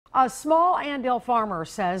A small Andale farmer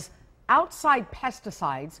says outside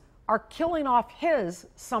pesticides are killing off his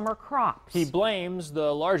summer crops. He blames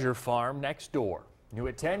the larger farm next door. New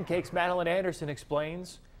at 10, KAKE's Madeline Anderson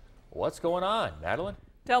explains what's going on. Madeline?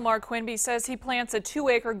 Delmar Quinby says he plants a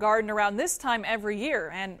 2-acre garden around this time every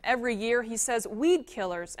year, and every year he says weed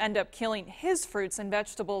killers end up killing his fruits and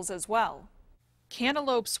vegetables as well.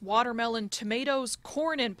 Cantaloupes, watermelon, tomatoes,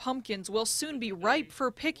 corn, and pumpkins will soon be ripe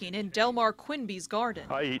for picking in Delmar Quinby's garden.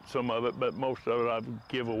 I eat some of it, but most of it I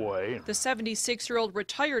give away. The 76-year-old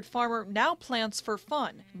retired farmer now plants for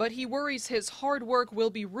fun, but he worries his hard work will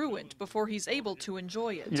be ruined before he's able to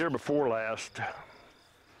enjoy it. Year before last,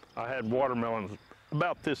 I had watermelons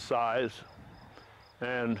about this size,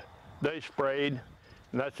 and they sprayed,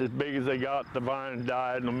 and that's as big as they got. The vines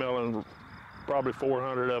died, and the melons, probably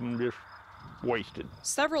 400 of them just wasted.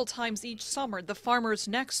 Several times each summer, the farmers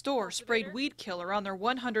next door sprayed weed killer on their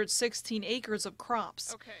 116 acres of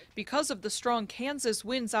crops. Because of the strong Kansas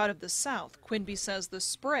winds out of the south, Quinby says the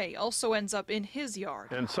spray also ends up in his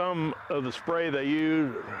yard. And some of the spray they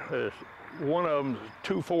use, one of them is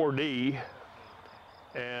 2,4-D,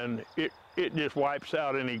 and it just wipes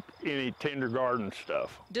out any tender garden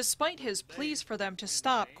stuff. Despite his pleas for them to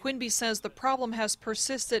stop, Quinby says the problem has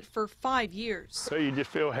persisted for 5 years. So you just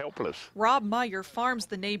feel helpless. Rob Meyer farms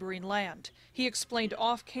the neighboring land. He explained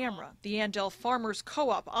off camera the Andale Farmers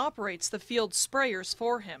Co-op operates the field sprayers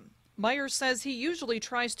for him. Meyer says he usually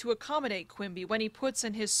tries to accommodate Quinby when he puts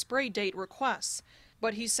in his spray date requests,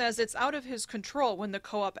 but he says it's out of his control when the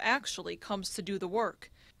co-op actually comes to do the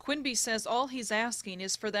work. Quinby says all he's asking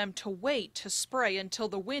is for them to wait to spray until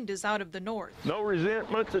the wind is out of the north. No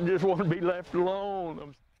resentments, and just want to be left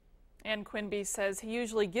alone. And Quinby says he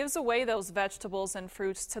usually gives away those vegetables and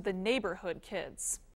fruits to the neighborhood kids.